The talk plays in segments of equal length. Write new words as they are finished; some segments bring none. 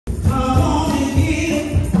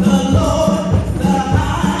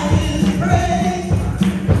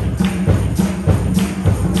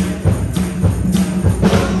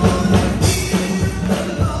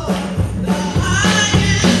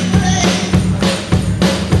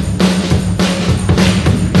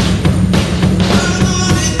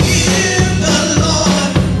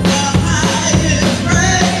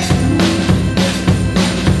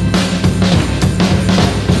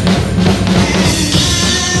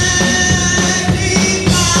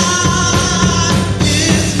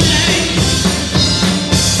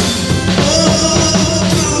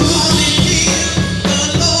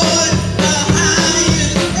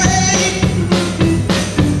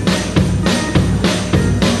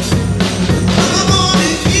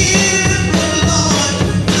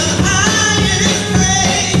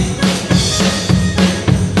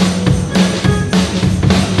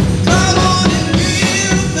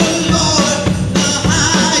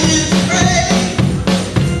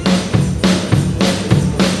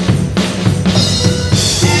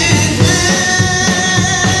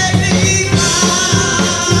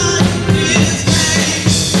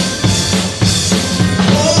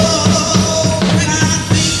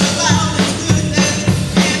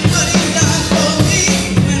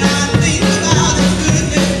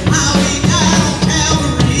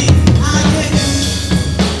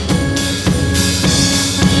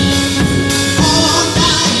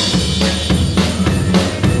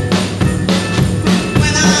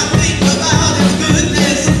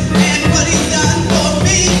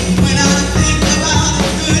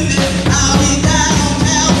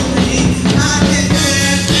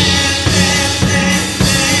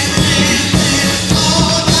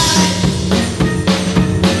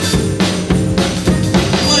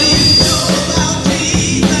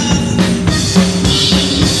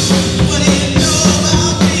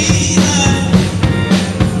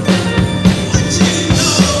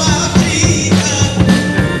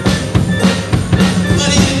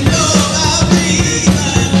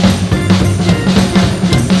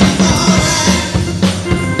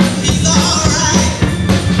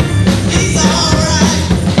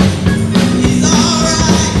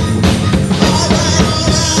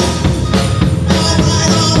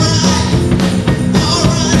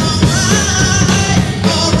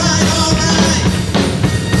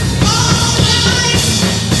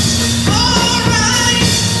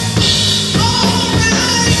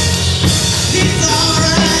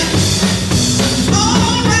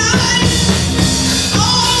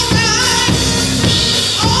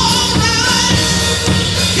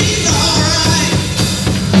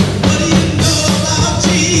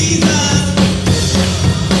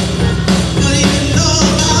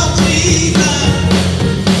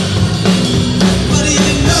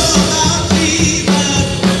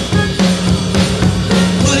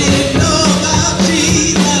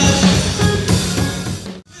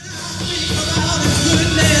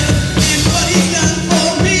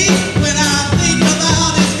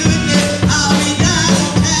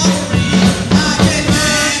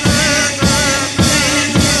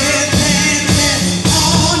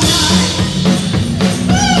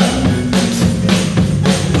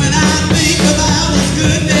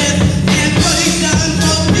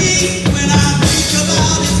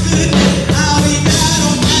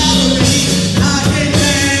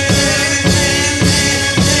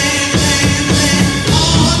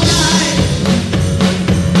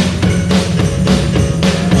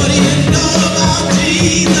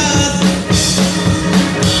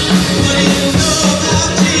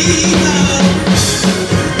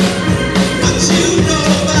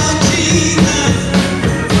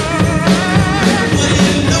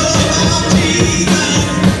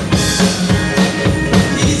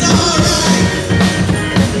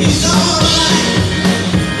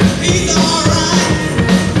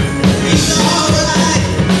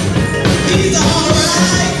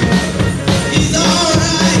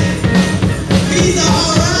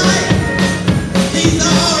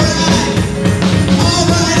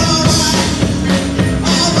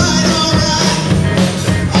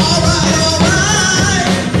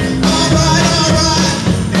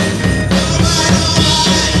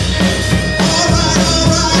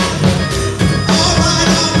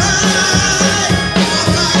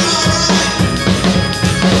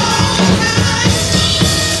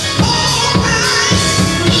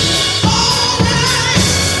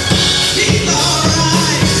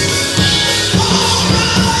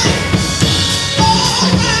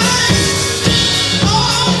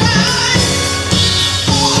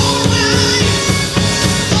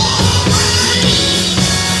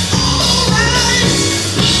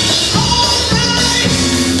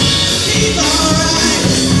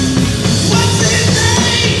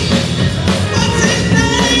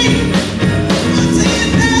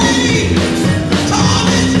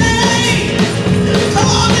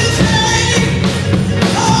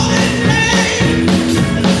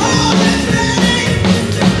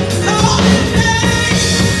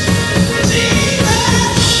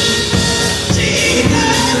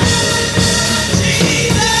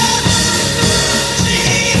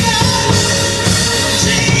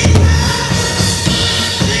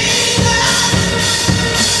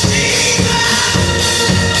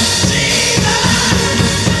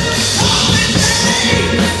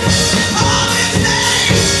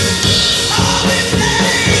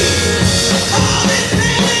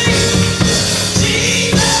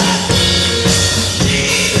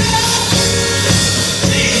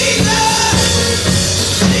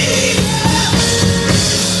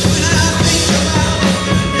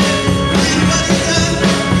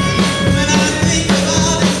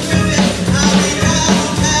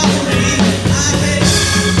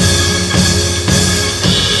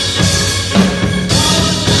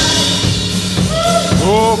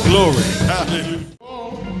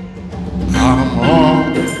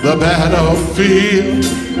battlefield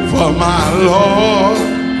for my Lord.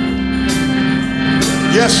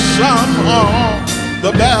 Yes, I'm on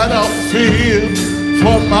the battlefield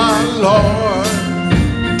for my Lord.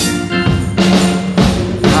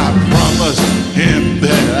 I promised him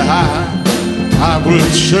that I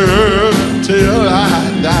would serve till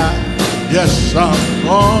I die. Yes, I'm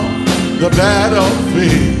on the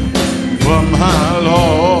battlefield for my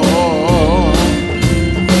Lord.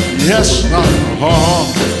 Yes, I'm on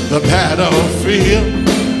the battlefield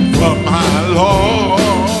for my Lord.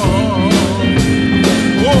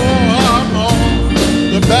 Oh, I'm on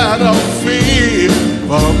the battlefield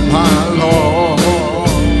for my Lord.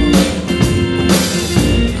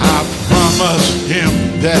 I promised him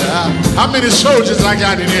that how many soldiers I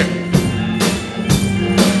got in here?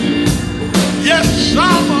 Yes,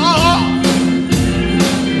 I'm on.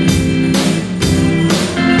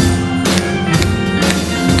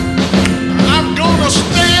 I'm gonna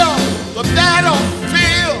stay on the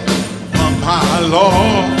battlefield for my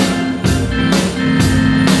Lord.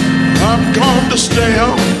 I'm gonna stay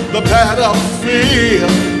on the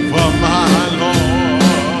battlefield for my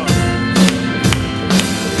Lord.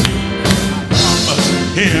 I promised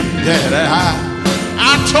him that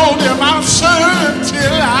I told him I'll serve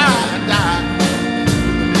till I die.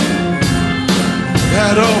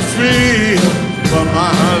 Battlefield for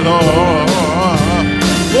my Lord.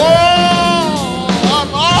 Oh,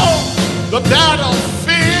 I'm on the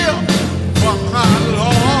battlefield for my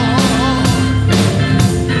Lord.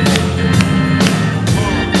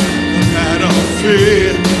 Oh, the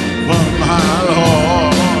battlefield for my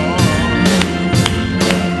Lord.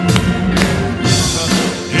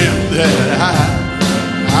 Him that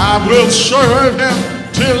I will serve him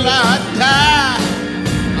till I die.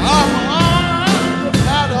 I'm on the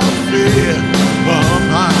battlefield for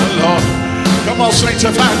my Lord. Come on,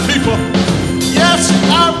 sanctified people. Yes,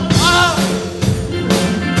 I'm on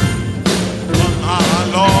for my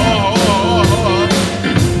Lord.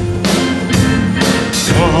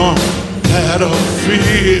 On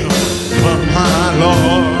battlefield for my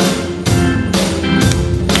Lord.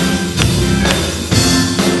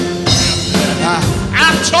 I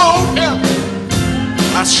told him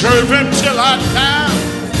I serve him till I die.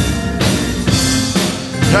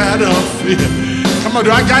 Battlefield. Come on,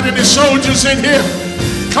 do I got any soldiers in here?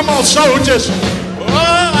 Come on, soldiers. Oh,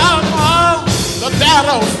 I'm on the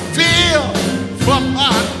battlefield for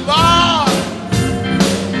my Lord.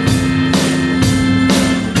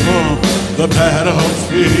 Oh, the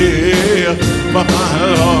battlefield for my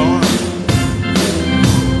Lord.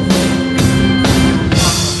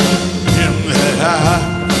 Him that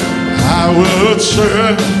I will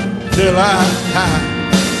serve till I die.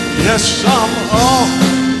 Yes, I'm on.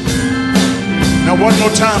 Now one more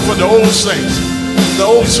time for the old saints. The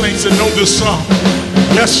old saints that know this song.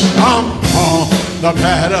 Yes, I'm on the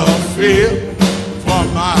battlefield for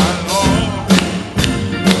my Lord.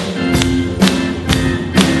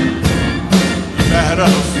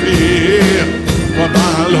 Battlefield for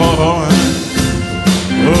my Lord.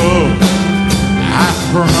 Oh, I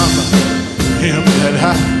promised him that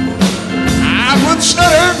I would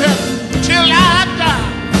serve him till I die.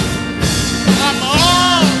 I'm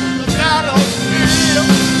on the battlefield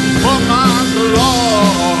for my Lord.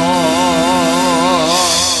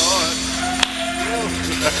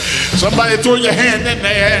 Somebody throw your hand in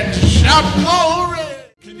there and shout glory.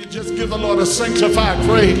 Can you just give the Lord a sanctified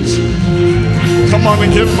praise? Come on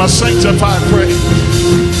and give him a sanctified praise.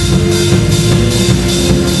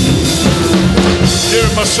 Give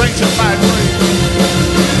him a sanctified praise.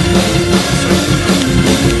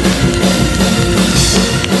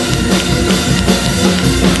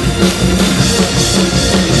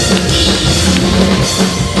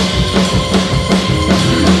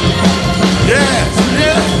 Yes,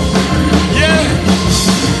 yes, yes,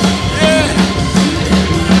 yes.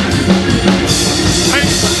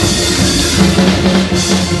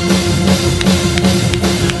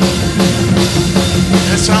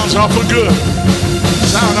 That sounds awful good.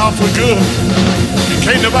 Sound awful good. And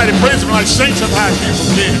can't nobody praise him like sanctified people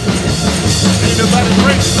can. Ain't nobody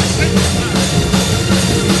praise him like sanctified.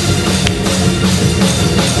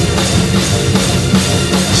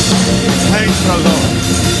 Thank the Lord.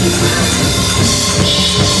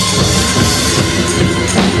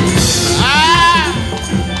 I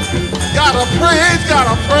gotta praise,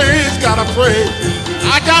 gotta praise, gotta praise.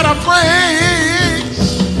 I gotta praise.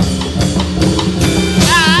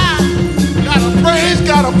 I gotta praise,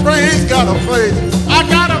 gotta praise, gotta praise. I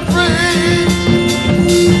gotta praise.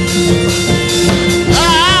 I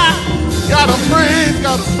gotta praise,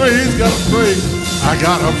 gotta praise, gotta praise. I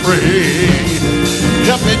gotta praise.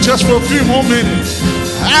 Help me just for a few more minutes.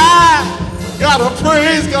 I Gotta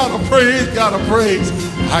praise, gotta praise, gotta praise.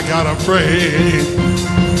 I gotta praise.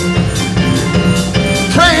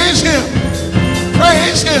 Praise him.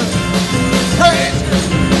 Praise him. Praise him.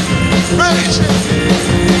 Praise him.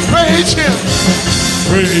 Praise him.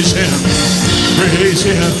 Praise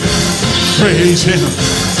him. Praise him.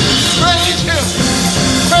 Praise him. Praise him.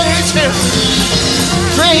 Praise him.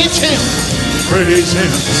 Praise him. Praise him.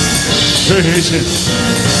 Praise him.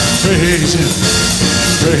 Praise him.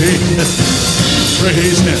 Praise him.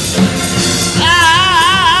 Praise him. I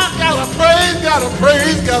gotta praise, gotta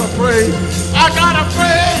praise, gotta praise. I gotta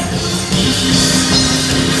praise.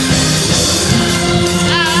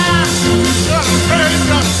 Gotta praise,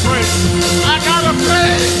 gotta praise. I gotta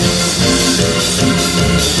praise.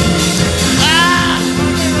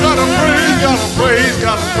 Gotta praise, gotta praise,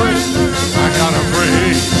 gotta praise. I gotta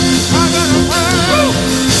praise. I gotta praise.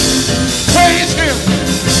 Praise him.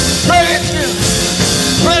 Praise him.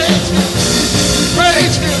 Praise him.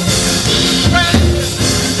 Praise him. Praise him.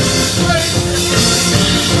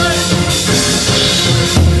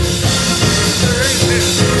 Praise him.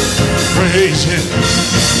 Praise him.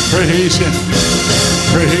 Praise him.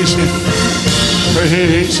 Praise him.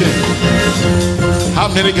 Praise him. How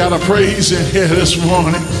many got a praise in here this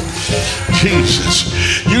morning? Jesus.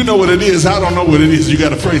 You know what it is. I don't know what it is. You got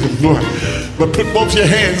to praise him for. But put both your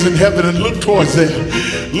hands in heaven and look towards there.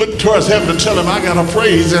 Look towards heaven and tell him, I got to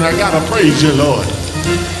praise and I got to praise you, Lord.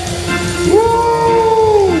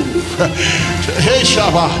 Woo! Hey,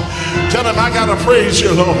 Shabbat. Tell him, I got to praise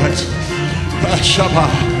you, Lord.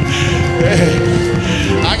 Shabbat. Hey,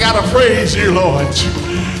 I got to praise you, Lord,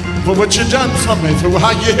 for what you done for me, for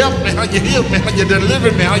how you helped me, how you healed me, how you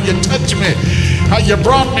delivered me, how you touched me, how you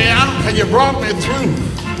brought me out, how you brought me through.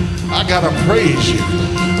 I got to praise you.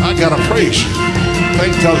 I got to praise you.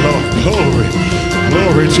 Thank the Lord. Glory.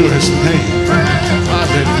 Glory to his name.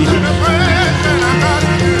 Hallelujah.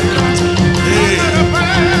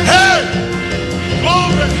 Hey!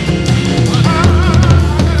 Glory!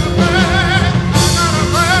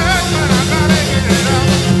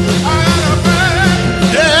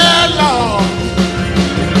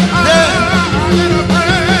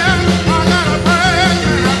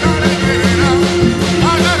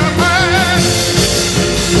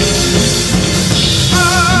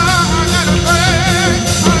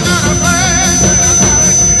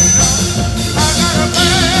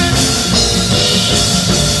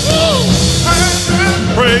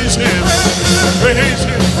 Praise him, praise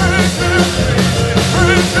him, praise him,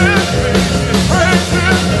 praise him, praise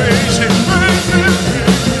him, praise him,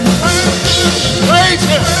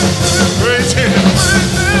 praise him, praise him,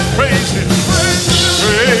 praise him, praise him, praise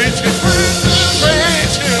him,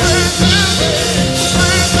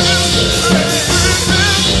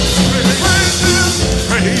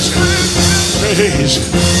 praise him,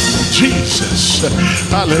 Jesus,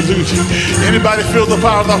 hallelujah. Anybody feel the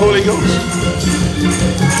power of the Holy Ghost?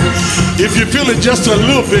 If you feel it just a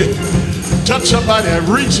little bit, touch somebody and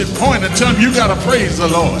reach and point and tell them you got to praise the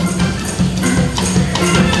Lord.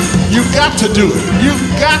 You got to do it. You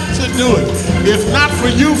got to do it. If not for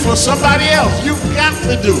you, for somebody else, you got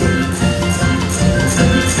to do it.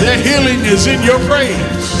 Their healing is in your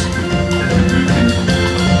praise.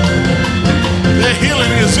 Their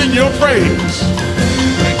healing is in your praise.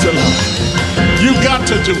 Thank the Lord. You got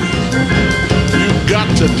to do it. You got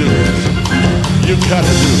to do it. You got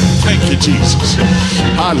to do it. Thank you, Jesus.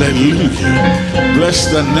 Hallelujah. Bless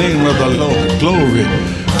the name of the Lord. Glory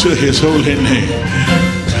to his holy name.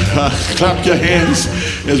 Clap your hands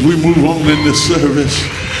as we move on in this service.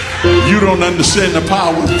 You don't understand the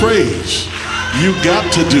power of praise. You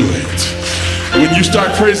got to do it. When you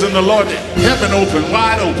start praising the Lord, heaven opens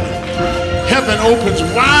wide open. Heaven opens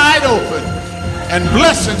wide open. And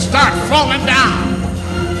blessings start falling down.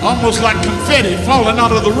 Almost like confetti falling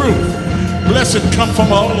out of the roof. Blessings come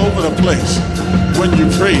from all over the place when you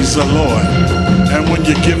praise the Lord and when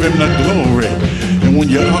you give him the glory and when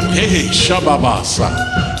you, hey, Shababasa,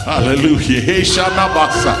 hallelujah, hey,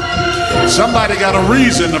 Shababasa. Somebody got a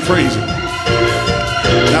reason to praise him.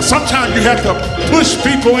 Now, sometimes you have to push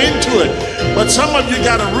people into it, but some of you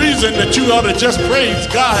got a reason that you ought to just praise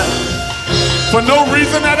God for no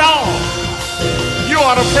reason at all. You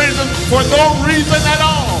ought to praise him for no reason at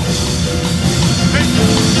all.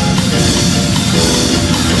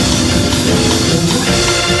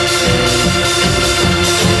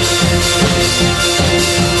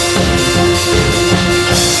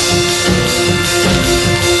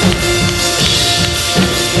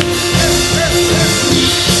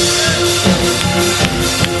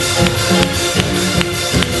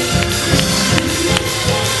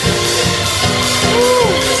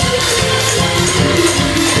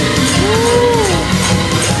 Woo!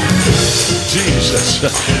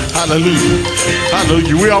 Jesus. Hallelujah.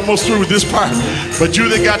 Hallelujah. We're almost through with this part. But you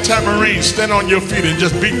that got tamarines, stand on your feet and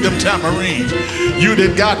just beat them tamarines. You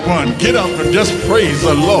that got one, get up and just praise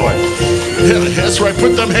the Lord. Yeah, that's right.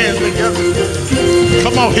 Put them hands together.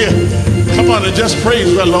 Come on here. Come on and just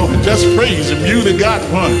praise the Lord. Just praise him. You that got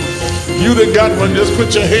one. You that got one, just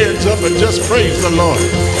put your hands up and just praise the Lord.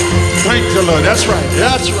 Thank the Lord. That's right.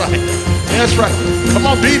 That's right. That's right. Come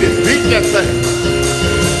on, beat it. Beat that thing.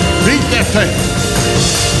 Beat that thing.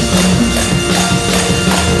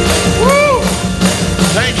 Woo!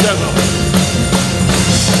 Thank you, Lord.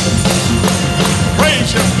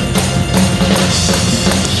 Praise him.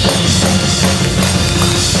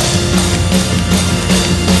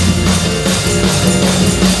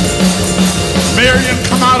 Miriam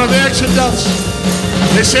come out of the Exodus.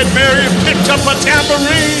 They said Miriam picked up a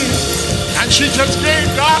tambourine and she just gave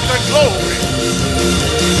God the glory.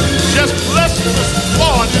 Just blessed the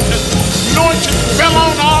Lord and the anointing fell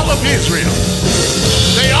on all of Israel.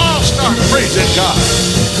 They all start praising God.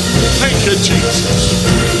 Thank you, Jesus.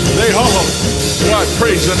 They all start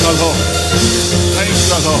praising the Lord. Thank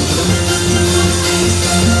the Lord.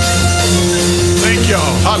 Thank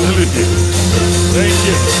y'all. Hallelujah. Thank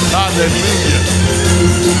you. Hallelujah.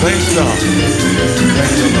 Thank God.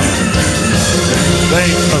 Thank the Lord.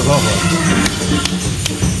 Thank the Lord.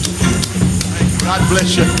 God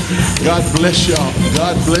bless you. God bless y'all.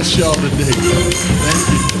 God bless y'all today. Thank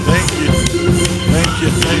you. Thank you. Thank you.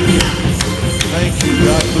 Thank you. Thank you.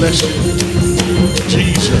 God bless you.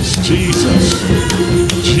 Jesus. Jesus.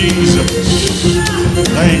 Jesus.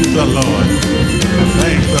 Thank the Lord.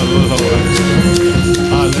 Thank the Lord.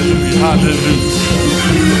 Hallelujah. Hallelujah.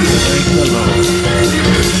 Thank the Lord.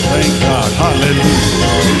 Thank God. Hallelujah.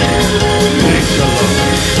 Thank the Lord.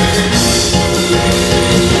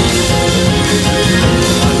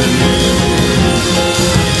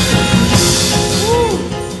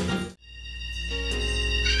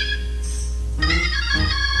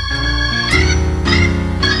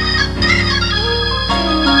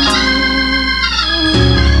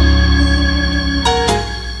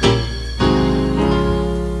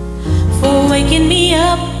 For waking me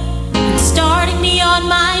up and starting me on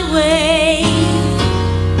my way.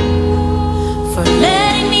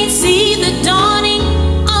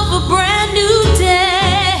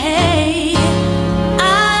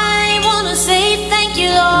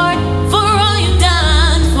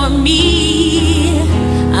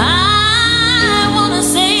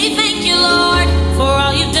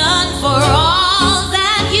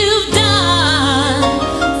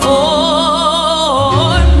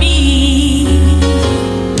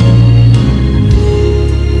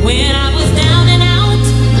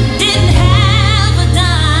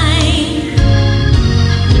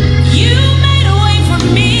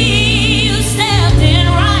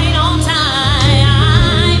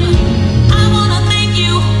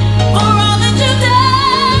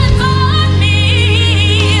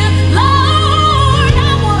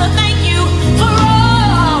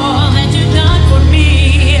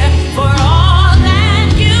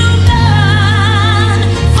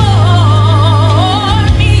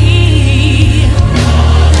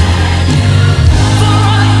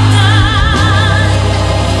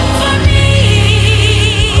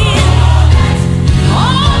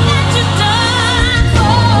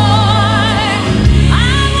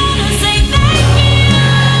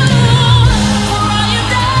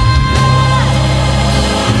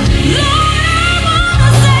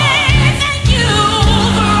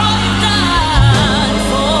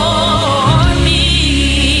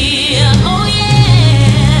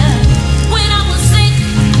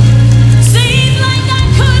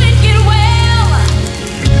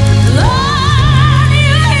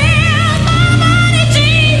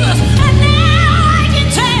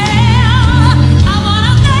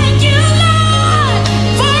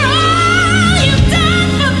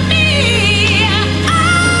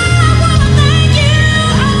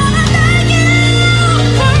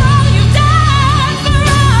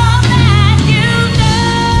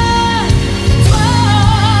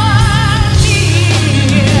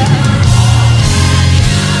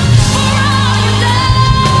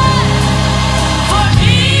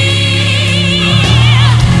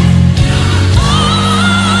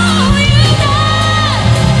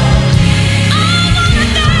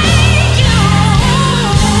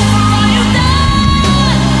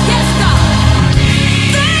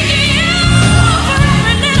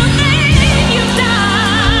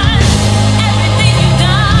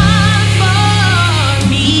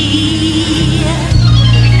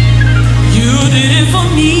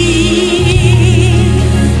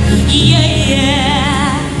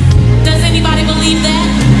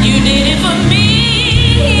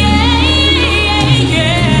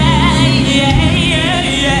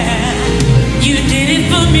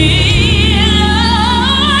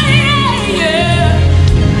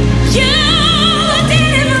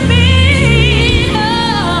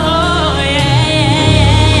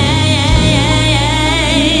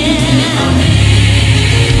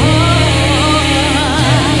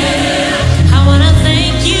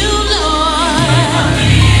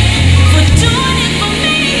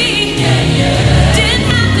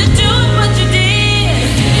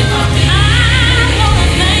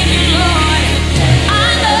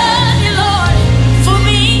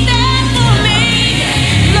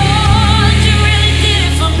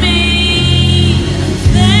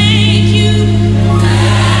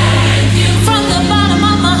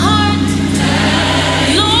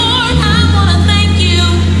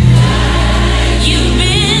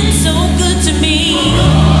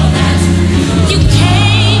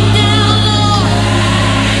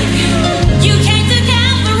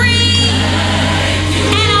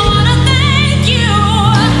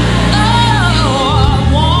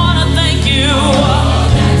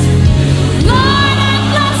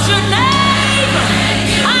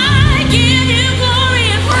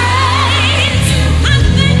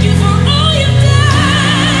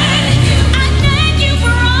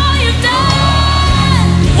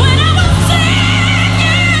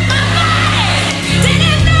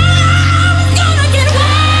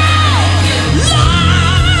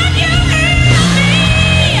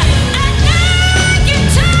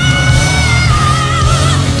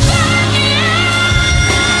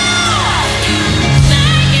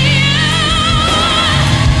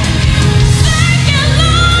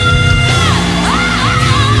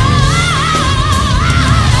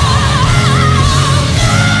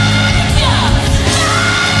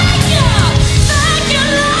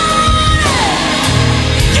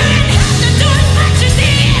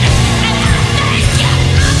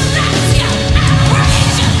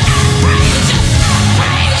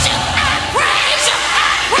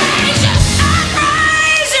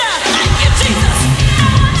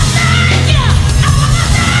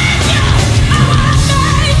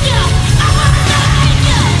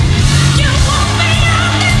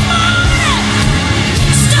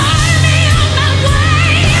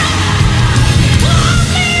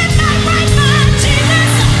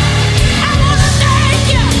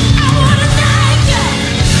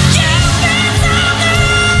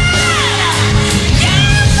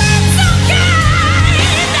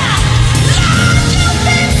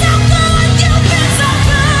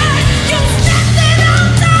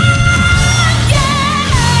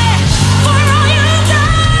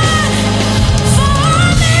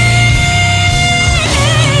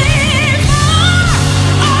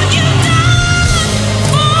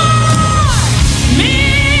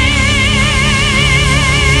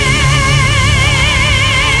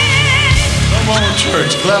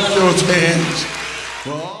 hands. Clap those hands.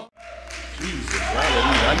 Well, Jesus,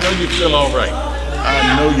 hallelujah. I know you feel all right.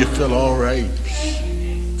 I know you feel all right.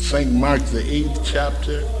 St. Mark, the 8th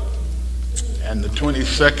chapter and the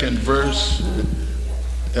 22nd verse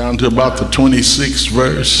down to about the 26th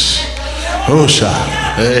verse. Oh, shout.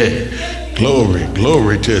 Hey, glory,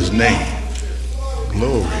 glory to his name.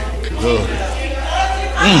 Glory, glory.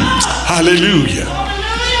 Hallelujah.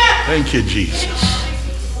 Thank you, Jesus.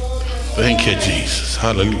 Thank you, Jesus.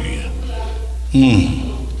 Hallelujah.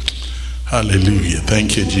 Hallelujah.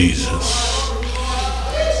 Thank you, Jesus.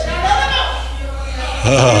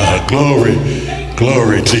 Glory,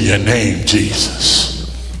 glory to your name, Jesus.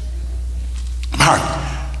 Mark,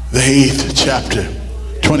 the 8th chapter,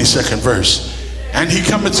 22nd verse. And he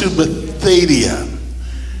cometh to Bethsaida,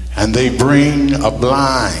 and they bring a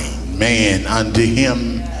blind man unto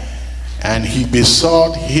him, and he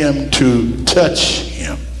besought him to touch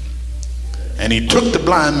him. And he took the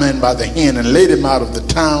blind man by the hand and laid him out of the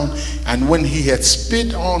town. And when he had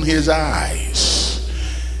spit on his eyes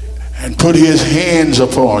and put his hands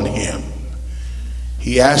upon him,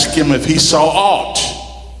 he asked him if he saw aught.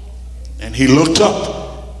 And he looked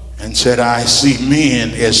up and said, I see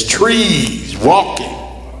men as trees walking.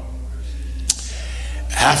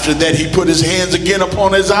 After that, he put his hands again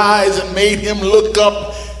upon his eyes and made him look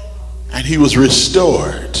up, and he was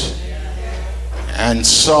restored and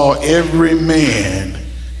saw every man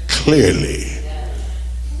clearly.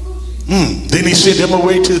 Then he sent him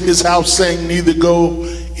away to his house, saying, neither go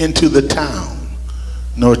into the town,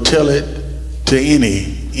 nor tell it to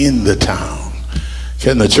any in the town.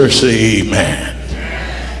 Can the church say amen?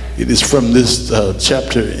 It is from this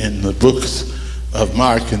chapter in the book of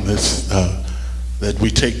Mark and this that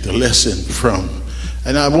we take the lesson from.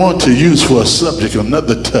 And I want to use for a subject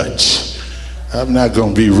another touch. I'm not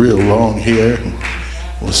going to be real long here.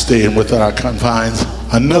 We're staying within our confines.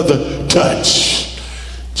 Another touch.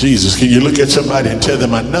 Jesus, can you look at somebody and tell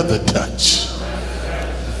them another touch?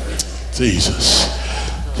 Jesus.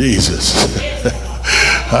 Jesus.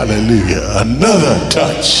 Hallelujah. Another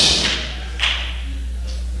touch.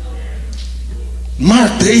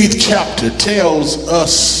 Mark the 8th chapter tells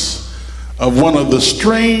us of one of the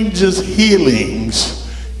strangest healings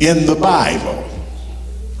in the Bible.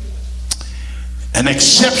 An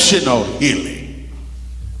exceptional healing.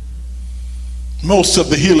 Most of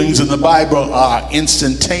the healings in the Bible are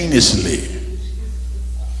instantaneously.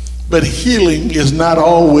 But healing is not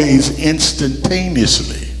always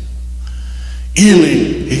instantaneously.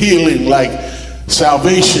 Healing like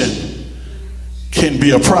salvation can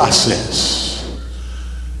be a process.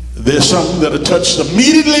 There's some that are touched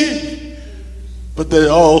immediately, but there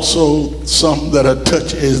are also some that are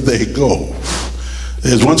touched as they go.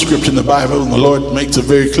 There's one scripture in the Bible, and the Lord makes it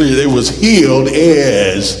very clear, they was healed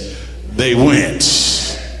as they went.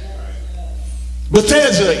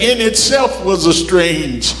 Bethesda in itself was a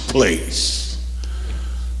strange place.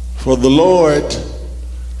 For the Lord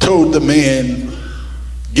told the man,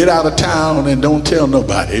 get out of town and don't tell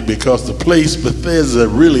nobody, because the place Bethesda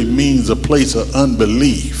really means a place of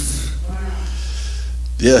unbelief.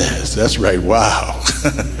 Yes, that's right. Wow.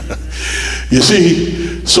 You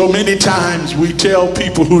see, so many times we tell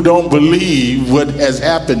people who don't believe what has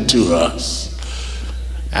happened to us.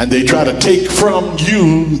 And they try to take from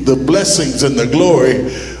you the blessings and the glory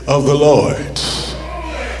of the Lord.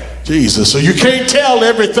 Jesus. So you can't tell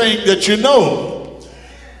everything that you know.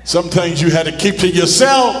 Some things you had to keep to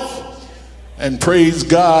yourself and praise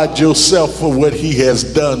God yourself for what he has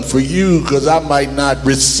done for you, because I might not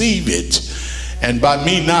receive it. And by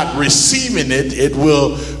me not receiving it, it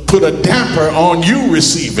will put a damper on you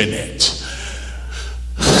receiving it.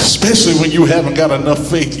 Especially when you haven't got enough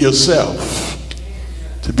faith yourself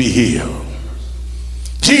to be healed.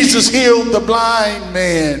 Jesus healed the blind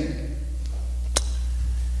man.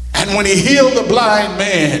 And when he healed the blind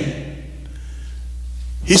man,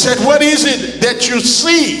 he said, what is it that you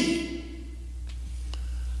see?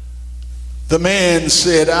 The man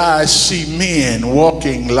said, I see men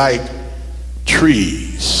walking like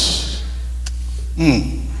trees.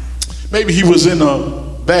 Maybe he was in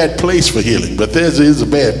a bad place for healing. Bethesda is a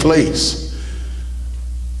bad place.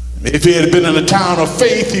 If he had been in a town of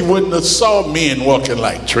faith, he wouldn't have saw men walking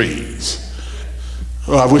like trees.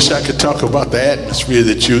 Oh, I wish I could talk about the atmosphere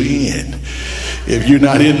that you're in. If you're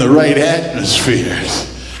not in the right atmosphere,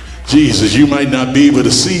 Jesus, you might not be able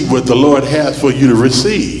to see what the Lord has for you to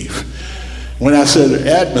receive. When I said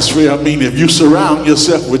atmosphere, I mean if you surround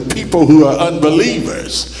yourself with people who are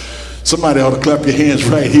unbelievers. Somebody ought to clap your hands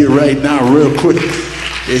right here, right now, real quick.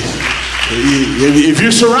 If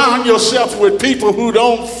you surround yourself with people who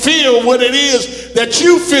don't feel what it is that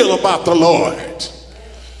you feel about the Lord,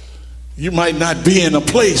 You might not be in a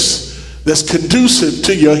place that's conducive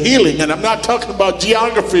to your healing. And I'm not talking about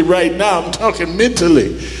geography right now. I'm talking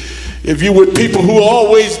mentally. If you were people who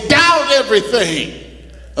always doubt everything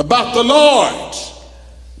about the Lord,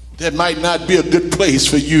 that might not be a good place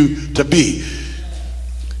for you to be.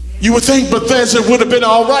 You would think Bethesda would have been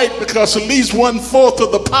all right because at least 1/4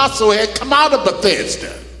 of the apostle had come out of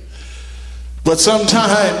Bethesda. But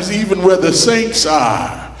sometimes, even where the saints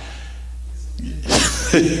are,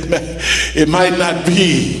 it might not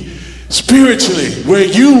be spiritually where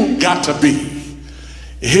you got to be.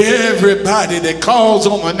 Everybody that calls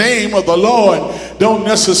on the name of the Lord don't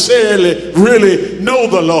necessarily really know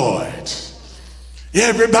the Lord.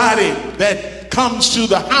 Everybody that comes to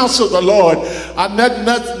the house of the Lord are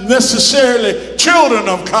not necessarily children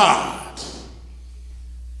of God.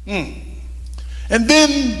 And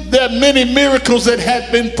then there are many miracles that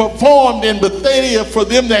have been performed in Bethsaida for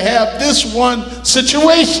them to have this one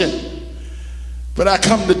situation. But I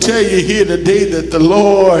come to tell you here today that the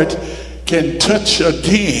Lord can touch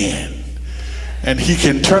again, and he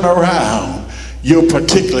can turn around your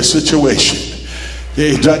particular situation.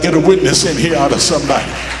 Hey, do I get a witness in here out of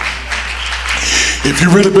somebody? If you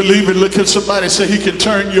really believe it, look at somebody and say, he can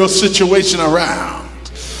turn your situation around.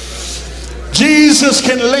 Jesus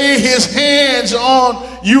can lay his hands on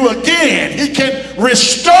you again. He can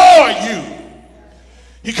restore you.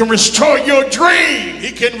 He can restore your dream.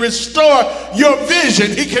 He can restore your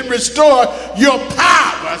vision. He can restore your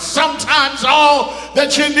power. Sometimes all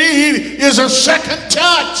that you need is a second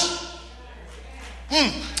touch.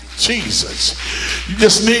 Jesus. You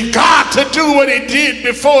just need God to do what he did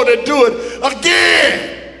before to do it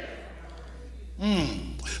again.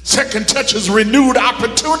 Second touch is renewed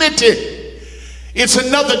opportunity. It's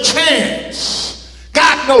another chance.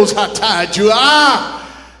 God knows how tired you are.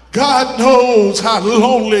 God knows how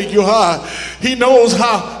lonely you are. He knows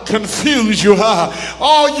how confused you are.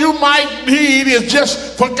 All you might need is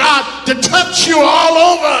just for God to touch you all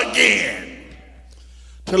over again.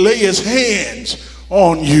 To lay his hands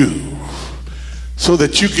on you so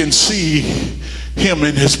that you can see him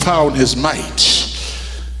in his power and his might.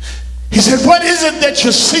 He said, what is it that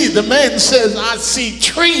you see? The man says, I see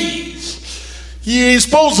trees. You ain't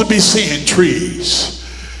supposed to be seeing trees.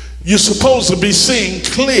 You're supposed to be seeing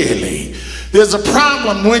clearly. There's a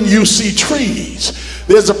problem when you see trees.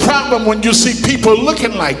 There's a problem when you see people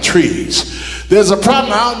looking like trees. There's a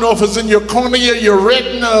problem, I don't know if it's in your cornea, your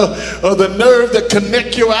retina, or the nerve that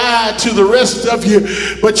connect your eye to the rest of you,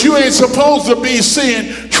 but you ain't supposed to be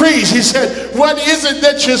seeing trees. He said, what is it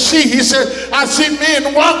that you see? He said, I see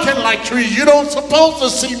men walking like trees. You don't supposed to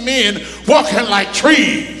see men walking like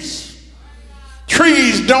trees.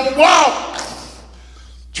 Trees don't walk.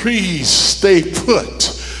 Trees stay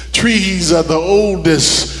put. Trees are the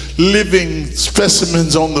oldest living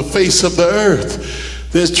specimens on the face of the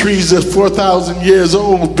earth. There's trees that's 4,000 years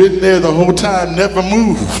old, been there the whole time, never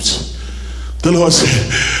moved. The Lord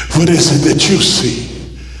said, what is it that you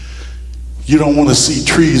see? You don't want to see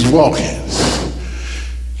trees walking.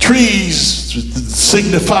 Trees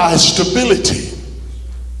signify stability.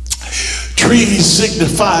 Trees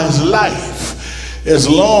signifies life. As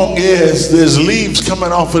long as there's leaves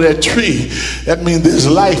coming off of that tree, that means there's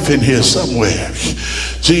life in here somewhere.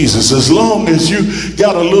 Jesus, as long as you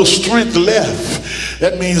got a little strength left,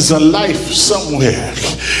 that means a life somewhere.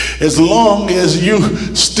 As long as you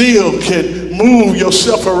still can move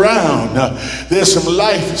yourself around, there's some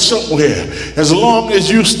life somewhere. As long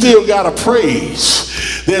as you still got a praise,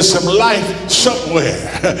 there's some life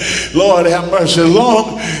somewhere. Lord have mercy. As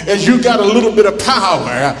long as you got a little bit of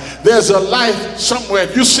power, there's a life somewhere.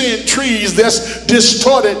 If you're seeing trees, that's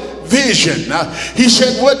distorted vision. He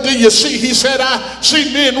said, what do you see? He said, I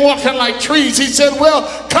see men walking like trees. He said, well,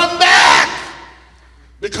 come back,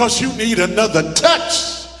 because you need another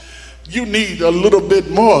touch. You need a little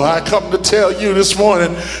bit more. I come to tell you this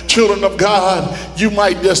morning, children of God, you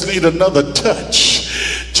might just need another touch.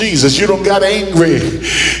 Jesus, you don't got angry,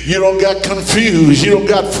 you don't got confused, you don't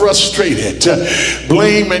got frustrated,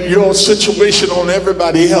 blaming your situation on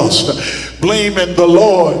everybody else, blaming the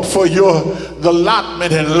Lord for your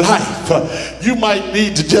allotment in life. You might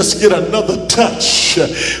need to just get another touch.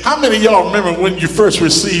 How many of y'all remember when you first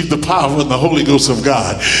received the power and the Holy Ghost of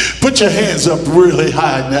God? Put your hands up really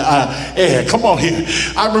high in the air. Come on here.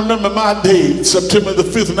 I remember my day, September the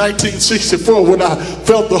 5th, 1964, when I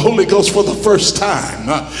felt the Holy Ghost for the first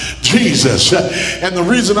time. Jesus. And the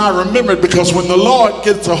reason I remember it, because when the Lord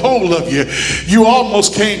gets a hold of you, you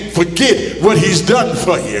almost can't forget what he's done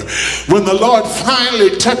for you. When the the Lord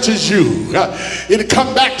finally touches you, it'll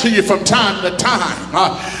come back to you from time to time.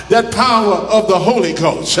 That power of the Holy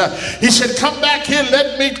Ghost. He said, come back here,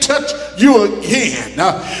 let me touch you again.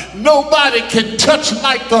 Nobody can touch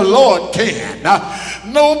like the Lord can.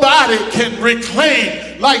 Nobody can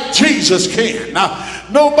reclaim like Jesus can.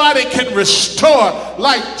 Nobody can restore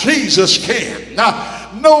like Jesus can.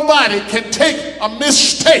 Nobody can take a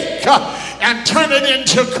mistake and turn it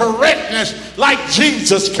into correctness like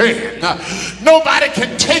Jesus can. Nobody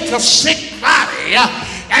can take a sick body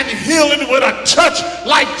and heal it with a touch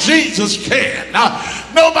like Jesus can.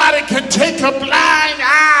 Nobody can take a blind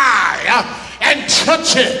eye and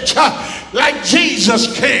touch it like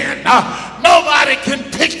Jesus can. Nobody can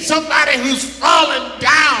pick somebody who's fallen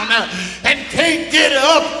down and can't get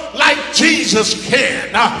up like Jesus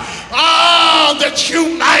can. All that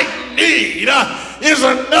you might need is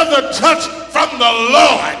another touch from the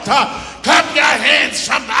Lord. Clap your hands,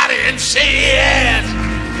 somebody, and say yes.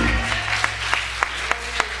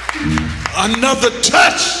 Another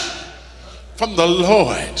touch from the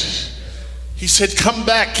Lord. He said, come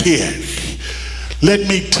back here. Let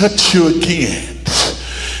me touch you again.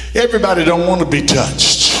 Everybody don't want to be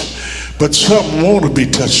touched, but some want to be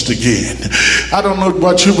touched again. I don't know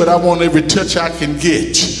about you, but I want every touch I can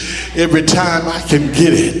get, every time I can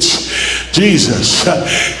get it. Jesus,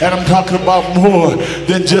 and I'm talking about more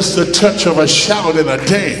than just the touch of a shout and a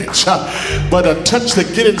dance, but a touch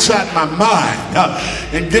that get inside my mind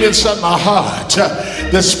and get inside my heart,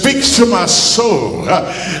 that speaks to my soul.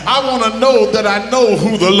 I want to know that I know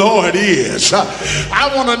who the Lord is.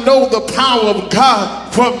 I want to know the power of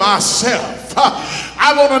God for myself.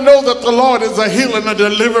 I want to know that the Lord is a healer and a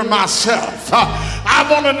deliverer myself. I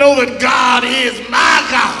want to know that God is my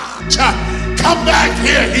God. Come back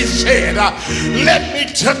here, he said. Let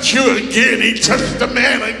me touch you again. He touched the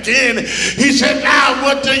man again. He said, now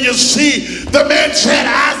what do you see? The man said,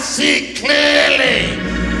 I see clearly.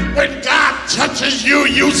 When God touches you,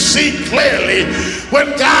 you see clearly.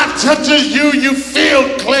 When God touches you, you feel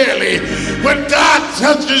clearly. When God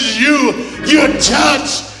touches you, you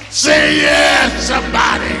touch. Say yes,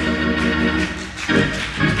 somebody.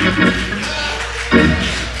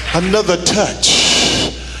 Another touch.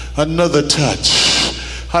 Another touch.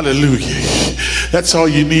 Hallelujah. That's all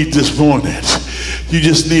you need this morning. You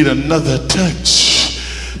just need another touch.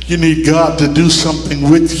 You need God to do something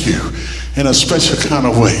with you in a special kind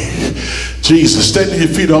of way. Jesus, stand on your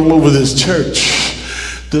feet all over this church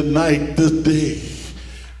tonight, this day.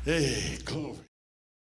 Hey.